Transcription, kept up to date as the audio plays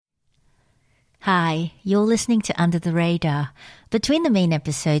Hi, you're listening to Under the Radar. Between the main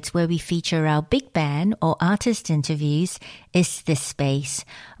episodes where we feature our big band or artist interviews is this space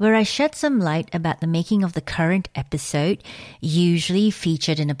where I shed some light about the making of the current episode, usually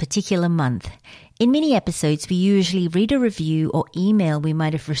featured in a particular month. In mini episodes, we usually read a review or email we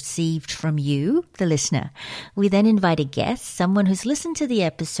might have received from you, the listener. We then invite a guest, someone who's listened to the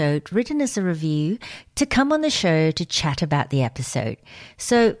episode, written as a review, to come on the show to chat about the episode.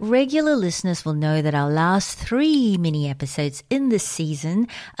 So regular listeners will know that our last 3 mini episodes in this season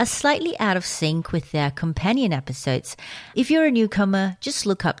are slightly out of sync with their companion episodes. If you're a newcomer, just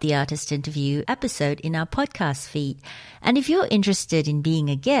look up the artist interview episode in our podcast feed. And if you're interested in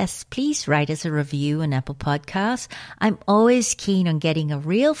being a guest, please write us a review on Apple Podcasts. I'm always keen on getting a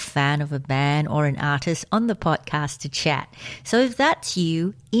real fan of a band or an artist on the podcast to chat. So if that's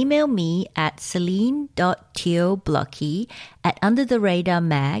you, email me at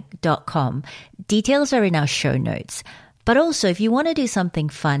celine.teoblocky@undertheradarmag.com. Details are in our show notes. But also, if you want to do something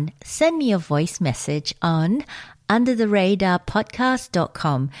fun, send me a voice message on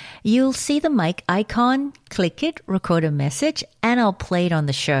undertheradarpodcast.com. You'll see the mic icon, click it, record a message, and I'll play it on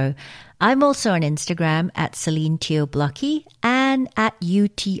the show. I'm also on Instagram at Celine Teoblocky and at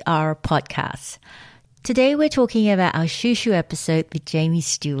UTR Podcasts. Today we're talking about our Shushu episode with Jamie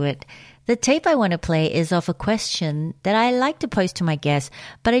Stewart. The tape I want to play is of a question that I like to pose to my guests,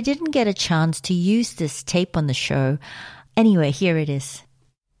 but I didn't get a chance to use this tape on the show. Anyway, here it is.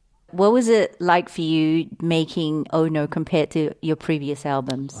 What was it like for you making Oh No compared to your previous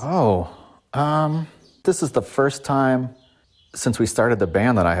albums? This is the first time since we started the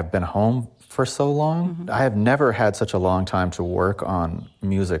band that I have been home for so long. Mm-hmm. I have never had such a long time to work on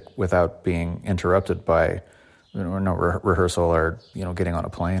music without being interrupted by rehearsal or getting on a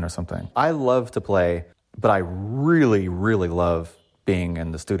plane or something. I love to play, but I really, really love being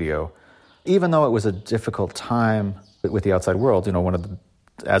in the studio. Even though it was a difficult time with the outside world,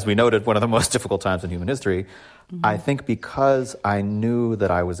 as we noted, one of the most difficult times in human history, mm-hmm. I think because I knew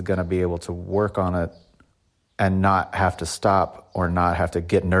that I was going to be able to work on it and not have to stop or not have to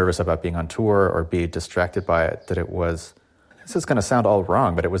get nervous about being on tour or be distracted by it, that it was, this is going to sound all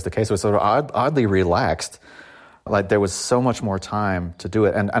wrong, but it was the case. It was sort of oddly relaxed. Like there was so much more time to do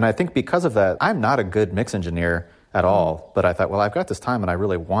it. And I think because of that, I'm not a good mix engineer at all, but I thought, well, I've got this time and I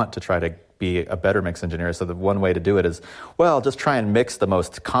really want to try to be a better mix engineer. So the one way to do it is, well, just try and mix the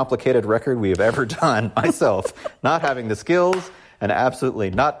most complicated record we have ever done myself, not having the skills and absolutely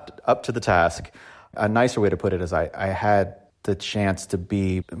not up to the task. A nicer way to put it is I had the chance to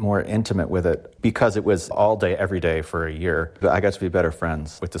be more intimate with it because it was all day, every day for a year. I got to be better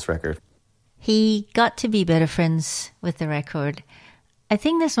friends with this record. He got to be better friends with the record. I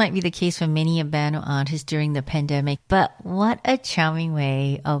think this might be the case for many a band or artist during the pandemic, but what a charming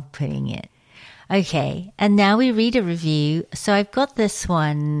way of putting it. Okay, and now we read a review. So I've got this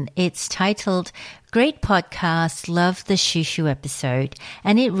one. It's titled, Great Podcast, Love the Shushu Episode.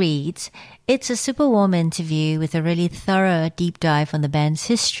 And it reads, it's a super warm interview with a really thorough deep dive on the band's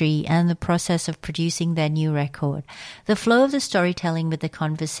history and the process of producing their new record. The flow of the storytelling with the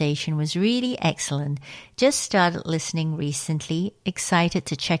conversation was really excellent. Just started listening recently. Excited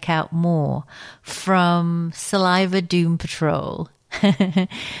to check out more. From Saliva Doom Patrol.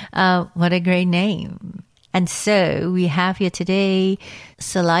 What a great name. And so we have here today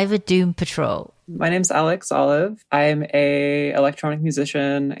Saliva Doom Patrol. My name's Alex Olive. I'm a electronic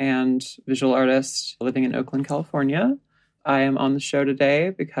musician and visual artist living in Oakland, California. I am on the show today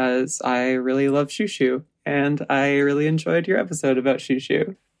because I really love Shushu, and I really enjoyed your episode about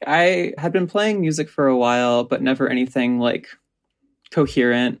Shushu. I had been playing music for a while, but never anything like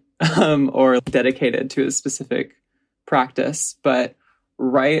coherent or dedicated to a specific practice. But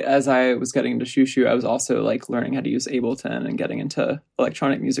right as I was getting into Shushu, I was also like learning how to use Ableton and getting into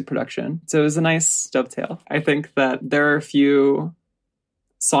electronic music production. So it was a nice dovetail. I think that there are a few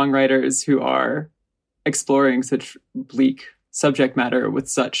songwriters who are exploring such bleak subject matter with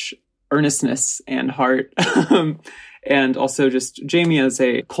such earnestness and heart. And also just Jamie as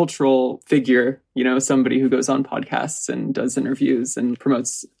a cultural figure, somebody who goes on podcasts and does interviews and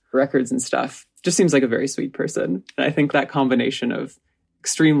promotes records and stuff. Just seems like a very sweet person. And I think that combination of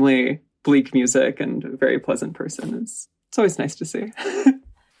extremely bleak music and a very pleasant person it's always nice to see.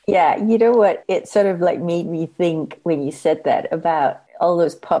 Yeah, you know what? It sort of like made me think when you said that about all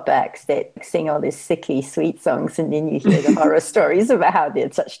those pop acts that sing all these sickly sweet songs, and then you hear the horror stories about how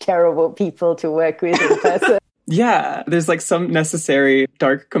they're such terrible people to work with in person. Yeah, there's like some necessary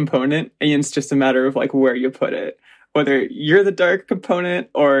dark component, and it's just a matter of like where you put it, whether you're the dark component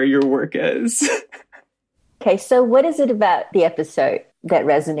or your work is. Okay, so what is it about the episode that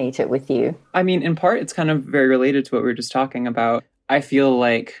resonated with you? I mean, in part, it's kind of very related to what we were just talking about. I feel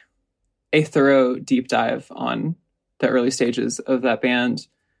like a thorough deep dive on the early stages of that band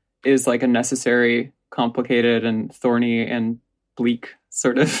is like a necessary, complicated and thorny and bleak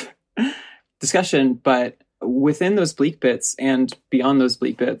sort of discussion. But within those bleak bits and beyond those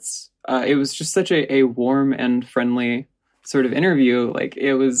bleak bits, it was just such a warm and friendly sort of interview. Like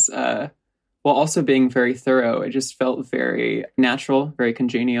it was, while also being very thorough, it just felt very natural, very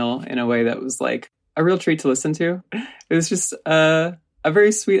congenial in a way that was like a real treat to listen to. It was just a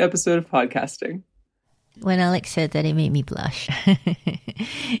very sweet episode of podcasting. When Alex said that, it made me blush.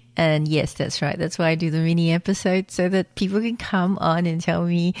 And yes, that's right. That's why I do the mini episode, so that people can come on and tell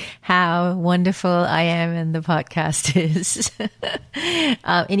me how wonderful I am and the podcast is.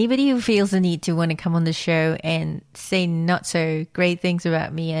 Anybody who feels the need to want to come on the show and say not so great things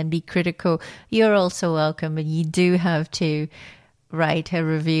about me and be critical, you're also welcome. But you do have to write a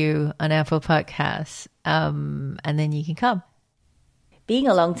review on Apple Podcasts, and then you can come. Being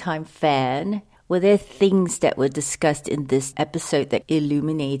a long-time fan, were there things that were discussed in this episode that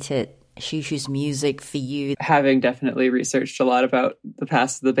illuminated Shushu's music for you? Having definitely researched a lot about the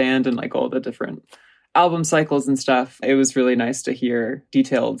past of the band and like all the different album cycles and stuff, it was really nice to hear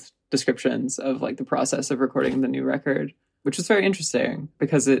detailed descriptions of like the process of recording the new record, which was very interesting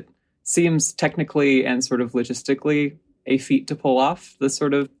because it seems technically and sort of logistically a feat to pull off this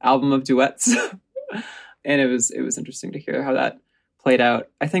sort of album of duets. And it was interesting to hear how that played out.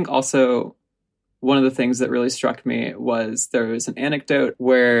 I think also one of the things that really struck me was there was an anecdote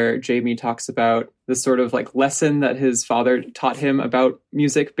where Jamie talks about the sort of like lesson that his father taught him about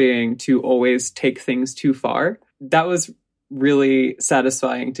music being to always take things too far. That was really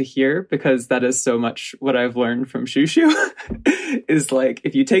satisfying to hear because that is so much what I've learned from Shushu is like,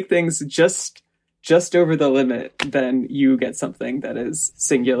 if you take things just over the limit, then you get something that is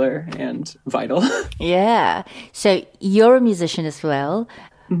singular and vital. Yeah. So you're a musician as well.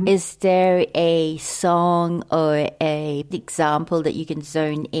 Mm-hmm. Is there a song or a example that you can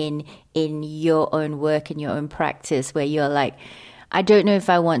zone in your own work and your own practice where you're like, I don't know if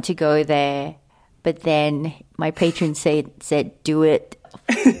I want to go there, but then my patron said do it?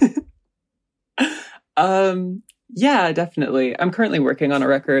 Yeah, definitely. I'm currently working on a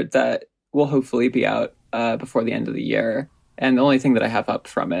record that will hopefully be out before the end of the year. And the only thing that I have up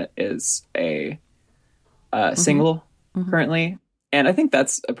from it is a single currently. And I think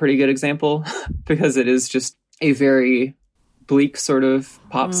that's a pretty good example because it is just a very bleak sort of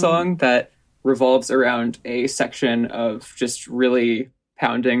pop song that revolves around a section of just really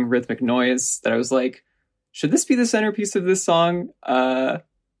pounding rhythmic noise that I was like, should this be the centerpiece of this song?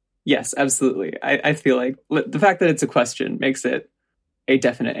 Yes, absolutely. I feel like the fact that it's a question makes it a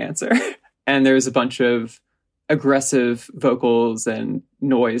definite answer. And there's a bunch of aggressive vocals and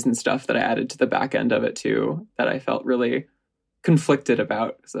noise and stuff that I added to the back end of it too that I felt really conflicted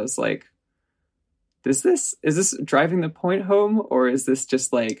about. So I was like, is this driving the point home, or is this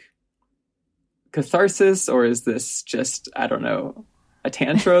just like catharsis, or is this just, I don't know, a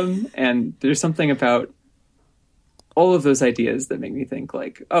tantrum? And there's something about all of those ideas that make me think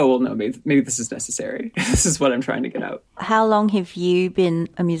like, oh, well, no, maybe this is necessary. This is what I'm trying to get out. How long have you been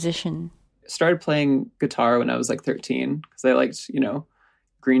a musician? Started playing guitar when I was like 13 because I liked,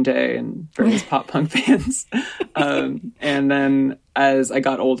 Green Day and various pop punk bands. And then as I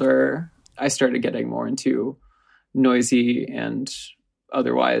got older, I started getting more into noisy and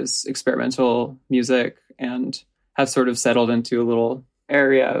otherwise experimental music and have sort of settled into a little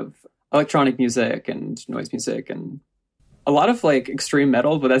area of electronic music and noise music and a lot of like extreme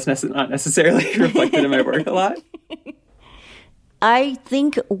metal, but that's not necessarily reflected in my work a lot. I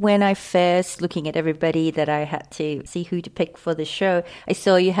think when I first looking at everybody that I had to see who to pick for the show, I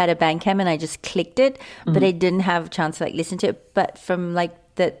saw you had a Bandcamp and I just clicked it, but I didn't have a chance to like listen to it. But from like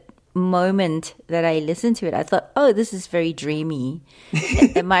that moment that I listened to it, I thought, oh, this is very dreamy.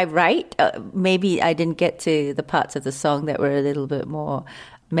 Am I right? Maybe I didn't get to the parts of the song that were a little bit more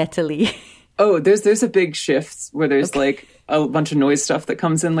metally. Oh, there's a big shift where there's like a bunch of noise stuff that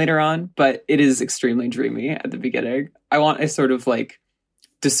comes in later on, but it is extremely dreamy at the beginning. I want a sort of like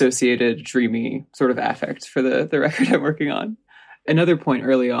dissociated, dreamy sort of affect for the record I'm working on. Another point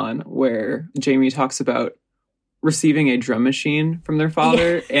early on where Jamie talks about receiving a drum machine from their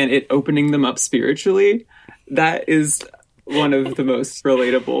father and it opening them up spiritually. That is one of the most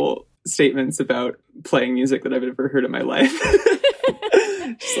relatable statements about playing music that I've ever heard in my life.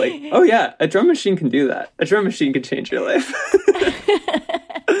 Just like, oh yeah, a drum machine can do that. A drum machine can change your life.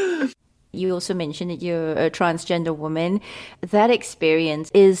 You also mentioned that you're a transgender woman. That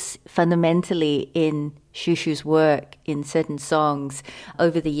experience is fundamentally in Shushu's work in certain songs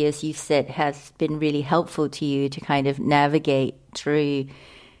over the years you've said has been really helpful to you to kind of navigate through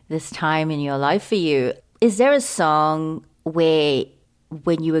this time in your life for you. Is there a song where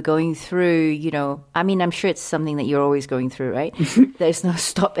when you were going through, you know, I mean, I'm sure it's something that you're always going through, right? There's no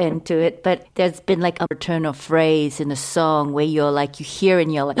stop end to it, but there's been like a return of phrase in a song where you're like, you hear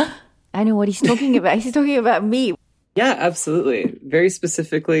and you're like, oh, I know what he's talking about. He's talking about me. Yeah, absolutely. Very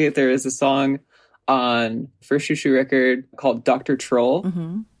specifically, there is a song on first Shushu record called Dr. Troll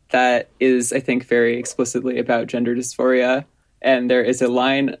that is, I think, very explicitly about gender dysphoria. And there is a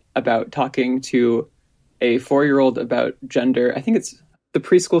line about talking to a 4-year-old about gender. I think it's the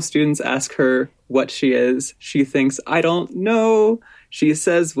preschool students ask her what she is. She thinks, I don't know. She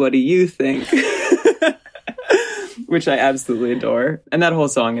says, what do you think? Which I absolutely adore. And that whole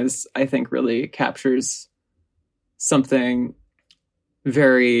song is, I think, really captures something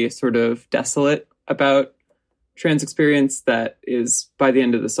very sort of desolate about trans experience that is, by the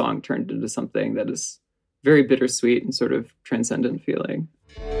end of the song, turned into something that is very bittersweet and sort of transcendent feeling.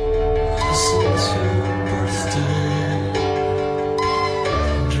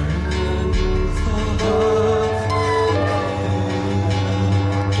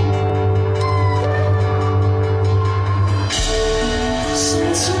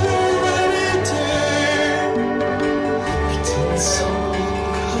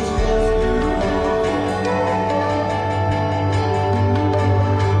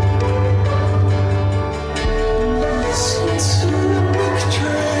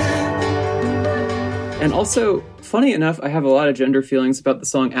 And also, funny enough, I have a lot of gender feelings about the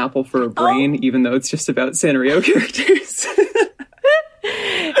song Apple for a Brain, even though it's just about Sanrio characters.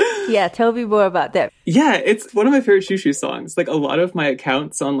 Yeah, tell me more about that. Yeah, it's one of my favorite Shushu songs. Like, a lot of my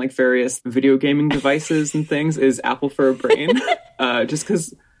accounts on, like, various video gaming devices and things is Apple for a Brain. Just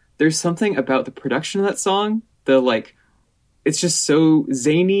because there's something about the production of that song. It's just so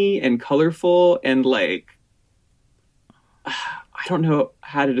zany and colorful and, like... I don't know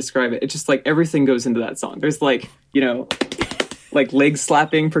how to describe it. It's just like everything goes into that song. There's like, you know, like leg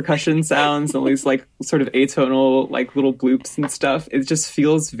slapping percussion sounds and these like sort of atonal like little bloops and stuff. It just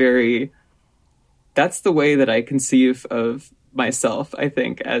feels very, that's the way that I conceive of myself, I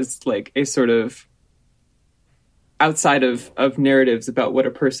think, as like a sort of outside of narratives about what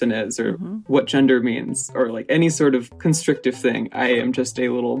a person is or what gender means or like any sort of constrictive thing. I am just a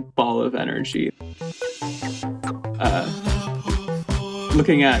little ball of energy.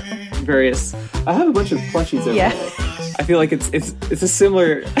 Looking at various, I have a bunch of plushies over there. I feel like it's a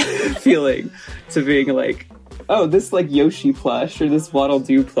similar feeling to being like, oh, this like Yoshi plush or this Waddle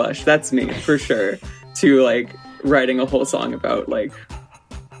Doo plush, that's me for sure. To like writing a whole song about like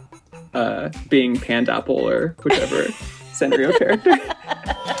being Pandapple or whichever Sanrio character.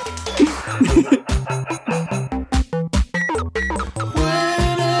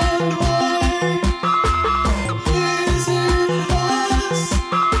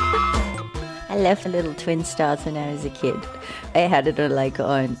 I left a little twin stars when I was a kid. I had it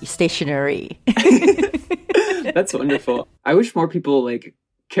on stationery. That's wonderful. I wish more people like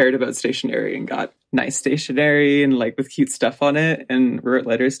cared about stationery and got nice stationery and like with cute stuff on it and wrote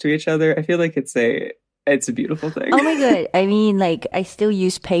letters to each other. I feel like it's a beautiful thing. Oh my God. I mean, like, I still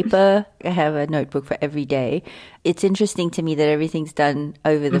use paper. I have a notebook for every day. It's interesting to me that everything's done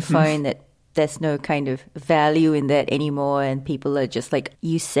over the phone, that there's no kind of value in that anymore. And people are just like,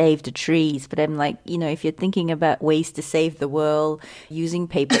 you save the trees. But I'm like, you know, if you're thinking about ways to save the world, using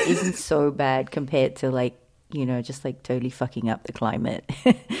paper isn't so bad compared to like, you know, just like totally fucking up the climate.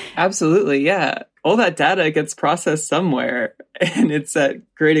 Absolutely. Yeah. All that data gets processed somewhere and it's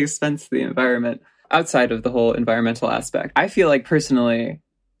at great expense to the environment outside of the whole environmental aspect. I feel like personally,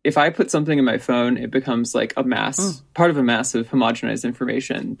 if I put something in my phone, it becomes like a mass, part of a mass of homogenized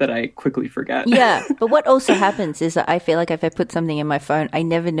information that I quickly forget. Yeah. But what also happens is that I feel like if I put something in my phone, I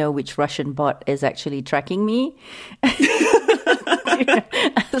never know which Russian bot is actually tracking me.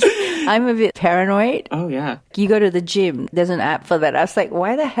 I'm a bit paranoid. Oh, yeah. You go to the gym, there's an app for that. I was like,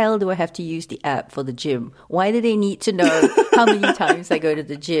 why the hell do I have to use the app for the gym? Why do they need to know how many times I go to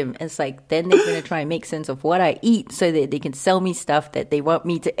the gym? It's like, then they're going to try and make sense of what I eat so that they can sell me stuff that they want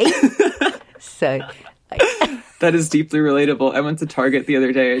me to eat. So, like... That is deeply relatable. I went to Target the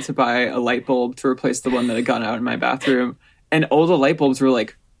other day to buy a light bulb to replace the one that had gone out in my bathroom. And all the light bulbs were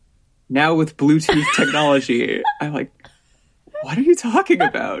like, now with Bluetooth technology. I'm like, what are you talking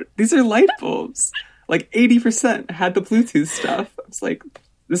about? These are light bulbs. Like 80% had the Bluetooth stuff. I was like,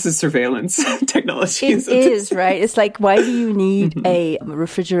 this is surveillance technology. It is, right? It's like, why do you need a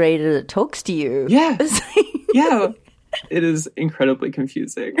refrigerator that talks to you? Yeah. Yeah. It is incredibly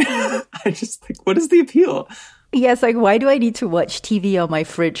confusing. I just like, what is the appeal? Yes, like, why do I need to watch TV on my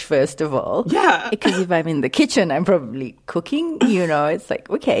fridge, first of all? Yeah. Because if I'm in the kitchen, I'm probably cooking, it's like,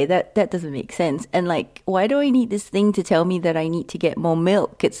 okay, that doesn't make sense. And like, why do I need this thing to tell me that I need to get more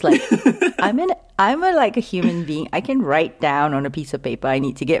milk? It's like, I'm a human being. I can write down on a piece of paper, I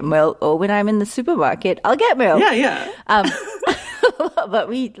need to get milk. Or when I'm in the supermarket, I'll get milk. Yeah. But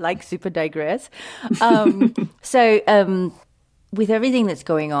we super digress. With everything that's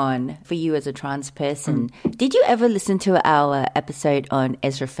going on for you as a trans person, did you ever listen to our episode on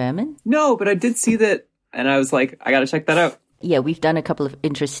Ezra Furman? No, but I did see that, and I was like, I got to check that out. Yeah, we've done a couple of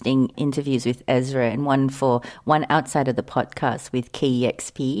interesting interviews with Ezra, and one outside of the podcast with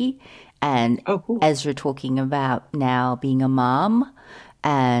KEXP, and cool. Ezra talking about now being a mom.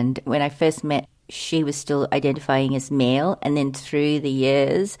 And when I first met, she was still identifying as male, and then through the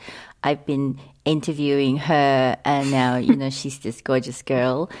years, I've been interviewing her, and now, she's this gorgeous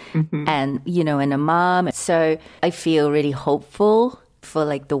girl and, and a mom. So I feel really hopeful for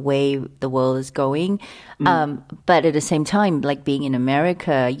the way the world is going. But at the same time, being in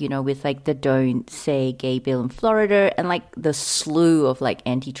America, with the Don't Say Gay bill in Florida and the slew of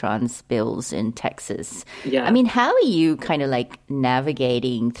anti-trans bills in Texas. Yeah. I mean, how are you kind of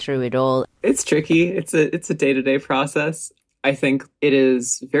navigating through it all? It's tricky. It's a day-to-day process. I think it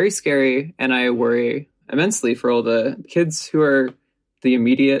is very scary, and I worry immensely for all the kids who are the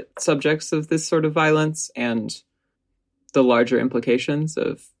immediate subjects of this sort of violence and the larger implications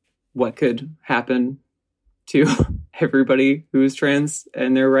of what could happen to everybody who is trans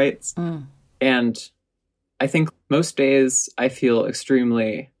and their rights. And I think most days I feel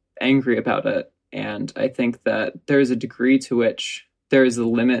extremely angry about it. And I think that there is a degree to which there is a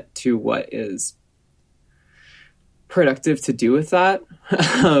limit to what is productive to do with that.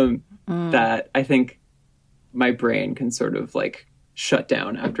 That I think my brain can sort of shut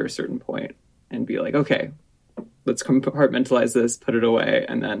down after a certain point and be like, okay, let's compartmentalize this, put it away,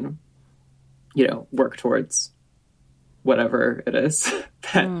 and then, work towards whatever it is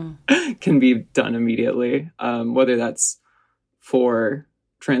that can be done immediately, whether that's for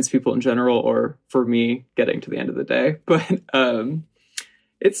trans people in general or for me getting to the end of the day. But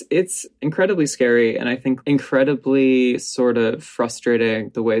it's incredibly scary, and I think incredibly sort of frustrating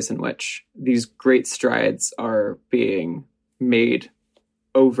the ways in which these great strides are being made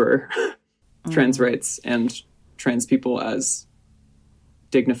over trans rights and trans people as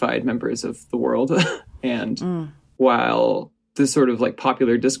dignified members of the world. And while the sort of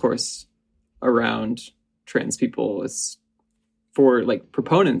popular discourse around trans people is for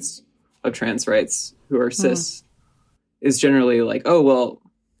proponents of trans rights who are cis is generally oh, well,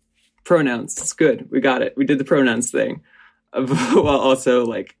 pronouns, it's good, we got it, we did the pronouns thing, while also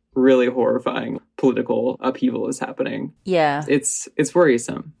really horrifying political upheaval is happening. Yeah, it's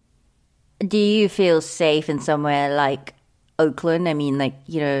worrisome. Do you feel safe in somewhere like Oakland? I mean,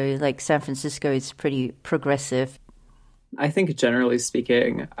 San Francisco is pretty progressive. I think generally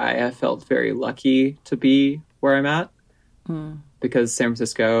speaking, I have felt very lucky to be where I'm at because San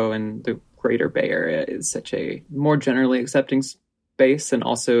Francisco and the greater Bay Area is such a more generally accepting space, and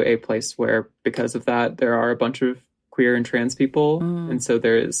also a place where, because of that, there are a bunch of queer and trans people. And so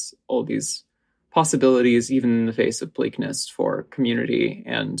there is all these possibilities, even in the face of bleakness, for community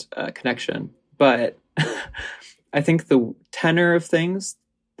and connection. But I think the tenor of things,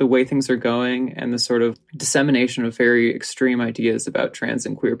 the way things are going, and the sort of dissemination of very extreme ideas about trans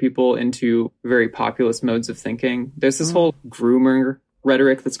and queer people into very populist modes of thinking. There's this whole groomer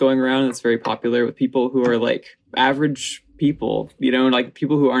rhetoric that's going around that's very popular with people who are average people,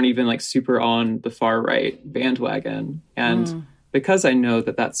 people who aren't even super on the far right bandwagon. And because I know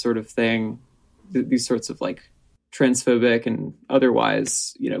that sort of thing, these sorts of transphobic and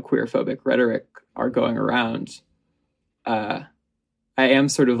otherwise, queerphobic rhetoric are going around, I am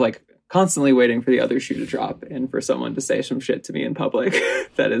sort of constantly waiting for the other shoe to drop and for someone to say some shit to me in public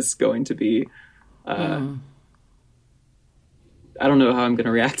that is going to be, I don't know how I'm going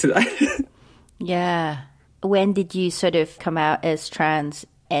to react to that. Yeah. When did you sort of come out as trans,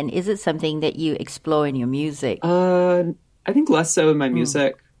 and is it something that you explore in your music? I think less so in my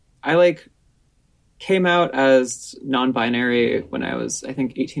music. I came out as non-binary when I was, I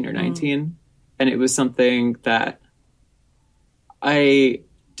think, 18 or 19. And it was something that I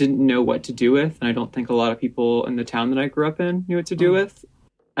didn't know what to do with. And I don't think a lot of people in the town that I grew up in knew what to do with.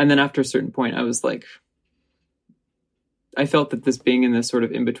 And then after a certain point, I was I felt that this being in this sort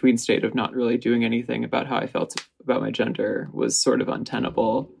of in-between state of not really doing anything about how I felt about my gender was sort of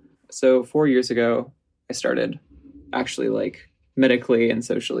untenable. So 4 years ago, I started actually medically and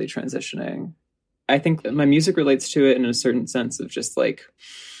socially transitioning. I think my music relates to it in a certain sense of just like,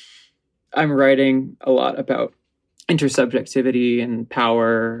 I'm writing a lot about intersubjectivity and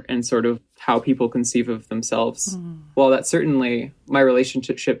power and sort of how people conceive of themselves. While that certainly, my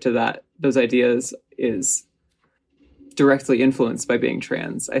relationship to those ideas is directly influenced by being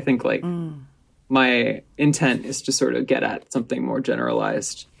trans. I think like my intent is to sort of get at something more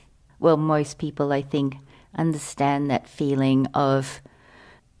generalized. Well, most people, I think, understand that feeling of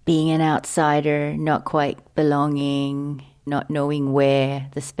being an outsider, not quite belonging, not knowing where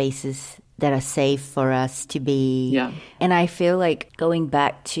the spaces that are safe for us to be. Yeah. And I feel like going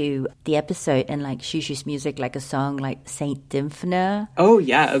back to the episode and like Shushu's music, like a song like Saint Dymphna. Oh,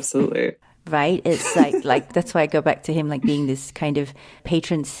 yeah, absolutely. Right? It's like that's why I go back to him like being this kind of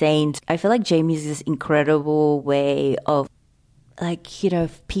patron saint. I feel like Jamie's this incredible way of like, you know,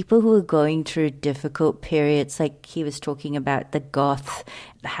 people who are going through difficult periods, like he was talking about the goth,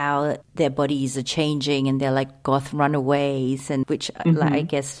 how their bodies are changing and they're like goth runaways, and which like, I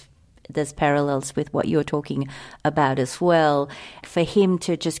guess there's parallels with what you're talking about as well. For him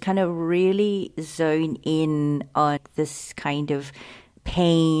to just kind of really zone in on this kind of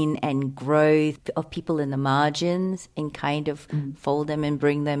pain and growth of people in the margins and kind of fold them and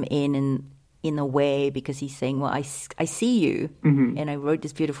bring them in a way, because he's saying, well, I see you, and I wrote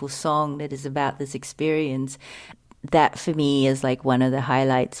this beautiful song that is about this experience. That for me is like one of the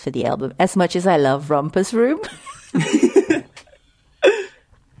highlights for the album, as much as I love Rompus Room.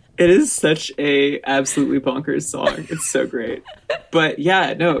 It is such a absolutely bonkers song. It's so great. But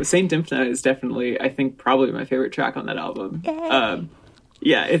yeah, no, Saint Dymphna is definitely, I think, probably my favorite track on that album.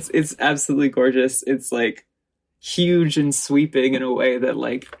 Yeah, it's absolutely gorgeous. It's like huge and sweeping in a way that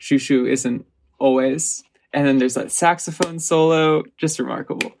like Shushu isn't always. And then there's that saxophone solo, just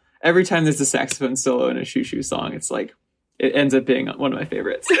remarkable. Every time there's a saxophone solo in a Shushu song, it's like, it ends up being one of my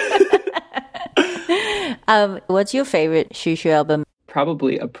favorites. What's your favorite Shushu album?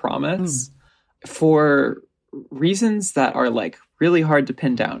 Probably A Promise, for reasons that are like really hard to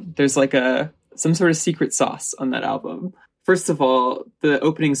pin down. There's like some sort of secret sauce on that album. First of all, the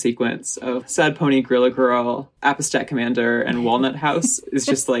opening sequence of Sad Pony, Gorilla Girl, Apostat Commander, and Walnut House is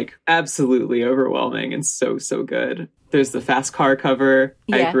just like absolutely overwhelming and so, so good. There's the Fast Car cover.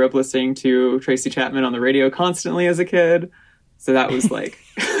 Yeah. I grew up listening to Tracy Chapman on the radio constantly as a kid. So that was like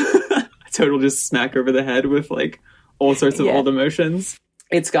a total just smack over the head with like all sorts of old emotions.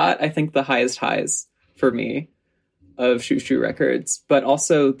 It's got, I think, the highest highs for me of Shushu records. But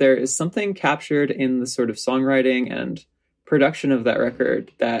also there is something captured in the sort of songwriting and production of that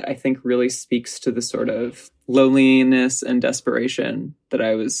record that I think really speaks to the sort of loneliness and desperation that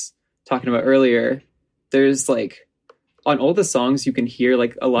I was talking about earlier. There's like, on all the songs, you can hear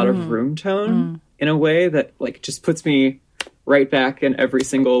like a lot of room tone in a way that like just puts me right back in every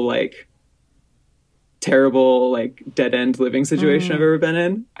single like terrible like dead end living situation I've ever been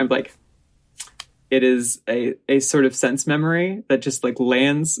in. I'm like, it is a sort of sense memory that just like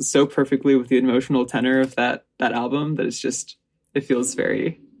lands so perfectly with the emotional tenor of that album that it's just, it feels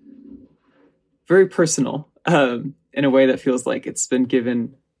very, very personal in a way that feels like it's been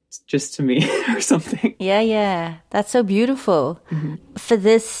given just to me or something. Yeah. That's so beautiful. For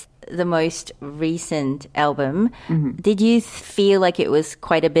this, the most recent album, did you feel like it was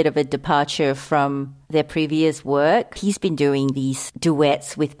quite a bit of a departure from their previous work? He's been doing these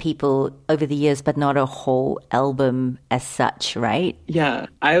duets with people over the years, but not a whole album as such, right? Yeah,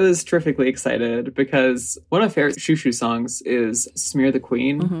 I was terrifically excited because one of my favorite Shushu songs is Smear the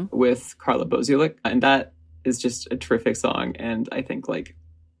Queen with Carla Bozulik, and that is just a terrific song. And I think like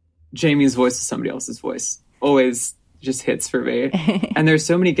Jamie's voice is somebody else's voice. Always just hits for me. And there's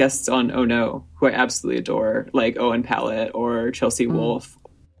so many guests on Oh No who I absolutely adore, like Owen Pallett or Chelsea Wolfe.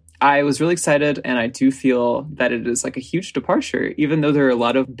 I was really excited, and I do feel that it is like a huge departure, even though there are a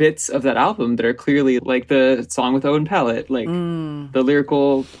lot of bits of that album that are clearly like the song with Owen Pallett. Like the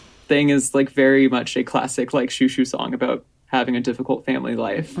lyrical thing is like very much a classic like Shushu song about having a difficult family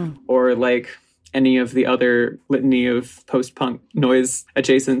life, or like any of the other litany of post-punk noise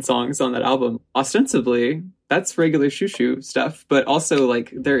adjacent songs on that album. Ostensibly, that's regular Shushu stuff, but also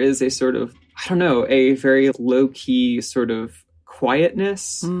like there is a sort of, I don't know, a very low-key sort of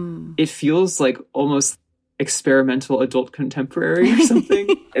quietness. It feels like almost experimental adult contemporary or something.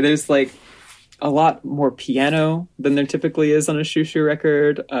 And there's like a lot more piano than there typically is on a Shushu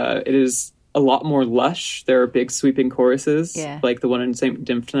record. It is a lot more lush. There are big sweeping choruses, like the one in Saint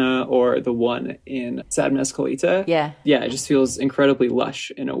Dymphna or the one in Sad Mescalita. Yeah, it just feels incredibly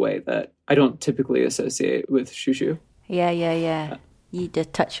lush in a way that I don't typically associate with Shushu. Yeah. You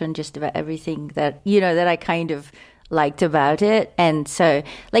just touch on just about everything that, you know, that I kind of liked about it. And so,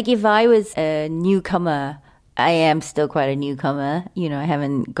 like, if I was a newcomer, I am still quite a newcomer. You know, I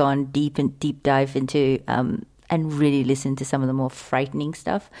haven't gone deep dive into and really listened to some of the more frightening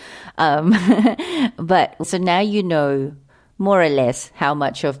stuff. But so now you know more or less how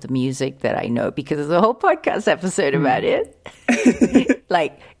much of the music that I know, because there's a whole podcast episode about it.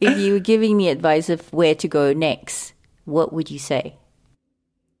 Like, if you were giving me advice of where to go next, what would you say?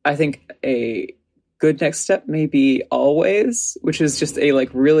 I think a good next step may be Always, which is just a like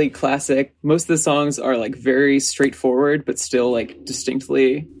really classic. Most of the songs are like very straightforward, but still like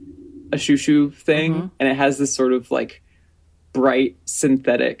distinctly a shoo thing. And it has this sort of like bright,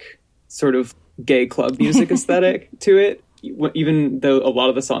 synthetic, sort of gay club music aesthetic to it. Even though a lot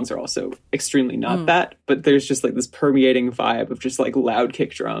of the songs are also extremely not that, but there's just like this permeating vibe of just like loud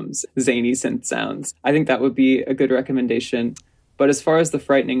kick drums, zany synth sounds. I think that would be a good recommendation. But as far as the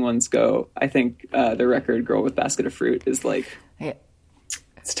frightening ones go, I think the record Girl with Basket of Fruit is like,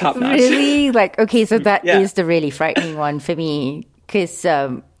 it's top notch. Really? Like, okay, so that is the really frightening one for me. Because,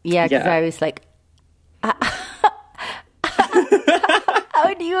 I was like, how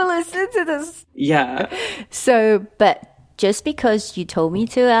do you listen to this? Yeah. So, but just because you told me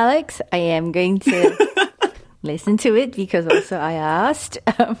to, Alex, I am going to listen to it because also I asked.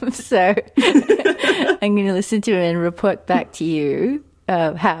 So I'm going to listen to it and report back to you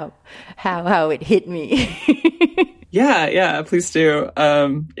how it hit me. Yeah, please do.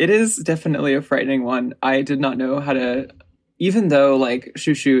 It is definitely a frightening one. I did not know how to, even though like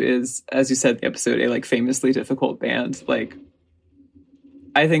Shoo Shoo is, as you said in the episode, a like famously difficult band, like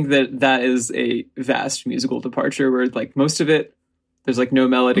I think that is a vast musical departure where like most of it, there's like no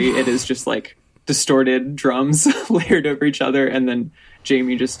melody. It is just like distorted drums layered over each other, and then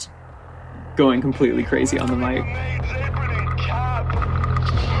Jamie just going completely crazy on the mic.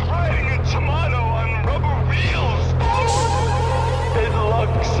 It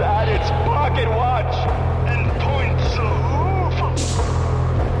looks at its pocket watch and points a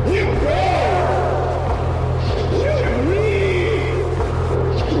hoof. You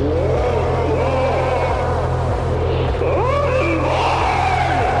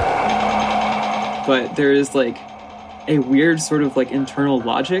But there is like a weird sort of like internal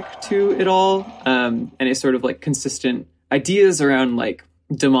logic to it all, and a sort of like consistent ideas around like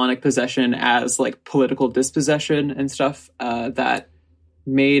demonic possession as like political dispossession and stuff that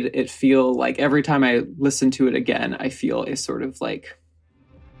made it feel like every time I listen to it again, I feel a sort of like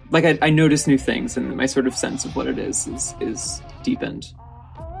I notice new things, and my sort of sense of what it is deepened.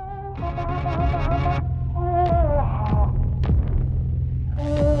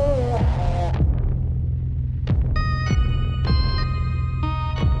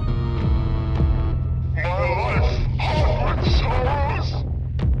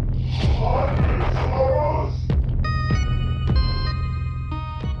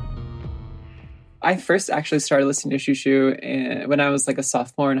 I first actually started listening to Shoo Shoo when I was like a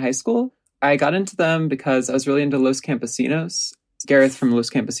sophomore in high school. I got into them because I was really into Los Campesinos. Gareth from Los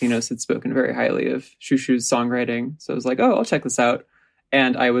Campesinos had spoken very highly of Shoo Shoo's songwriting. So I was like, oh, I'll check this out.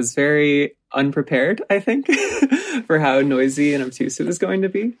 And I was very unprepared, I think, for how noisy and obtuse it was going to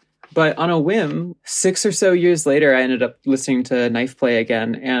be. But on a whim, 6 or so years later, I ended up listening to Knife Play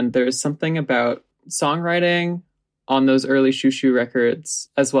again. And there's something about songwriting on those early Shoo Shoo records,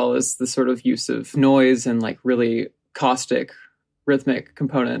 as well as the sort of use of noise and like really caustic rhythmic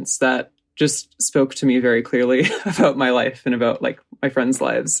components that just spoke to me very clearly about my life and about like my friends'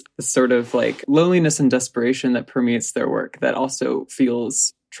 lives. The sort of like loneliness and desperation that permeates their work that also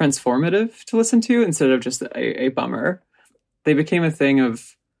feels transformative to listen to instead of just a bummer. They became a thing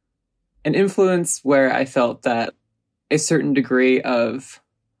of an influence where I felt that a certain degree of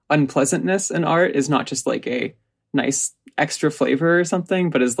unpleasantness in art is not just like a nice extra flavor or something,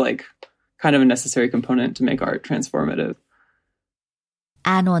 but is like kind of a necessary component to make art transformative.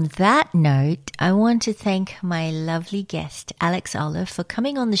 And on that note, I want to thank my lovely guest, Alex Olive, for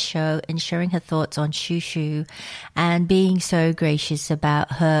coming on the show and sharing her thoughts on Shoo Shoo and being so gracious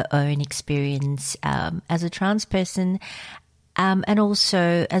about her own experience as a trans person and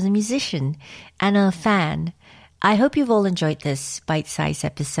also as a musician and a fan. I hope you've all enjoyed this bite-sized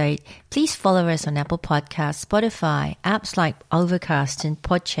episode. Please follow us on Apple Podcasts, Spotify, apps like Overcast and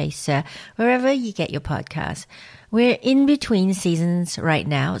Podchaser, wherever you get your podcasts. We're in between seasons right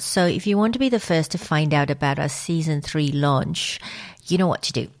now, so if you want to be the first to find out about our Season 3 launch, you know what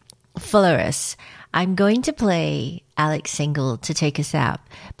to do. Follow us. I'm going to play Alex Single to take us out.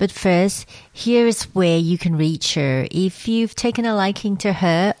 But first, here is where you can reach her if you've taken a liking to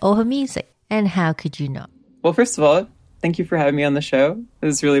her or her music. And how could you not? Well, first of all, Thank you for having me on the show. It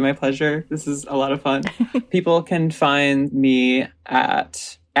was really my pleasure. This is a lot of fun. People can find me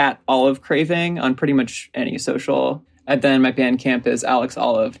at Olive Craving on pretty much any social. And then my Bandcamp is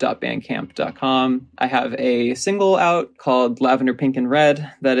alexolive.bandcamp.com. I have a single out called Lavender, Pink, and Red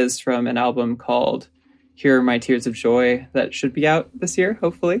that is from an album called Here Are My Tears of Joy that should be out this year,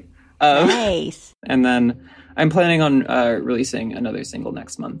 hopefully. Nice. And then I'm planning on releasing another single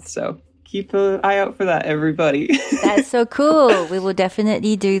next month. So keep an eye out for that, everybody. That's so cool. We will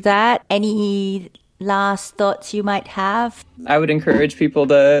definitely do that. Any last thoughts you might have? I would encourage people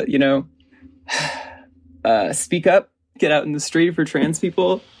to, speak up, get out in the street for trans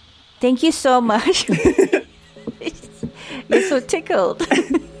people. Thank you so much. You're so tickled.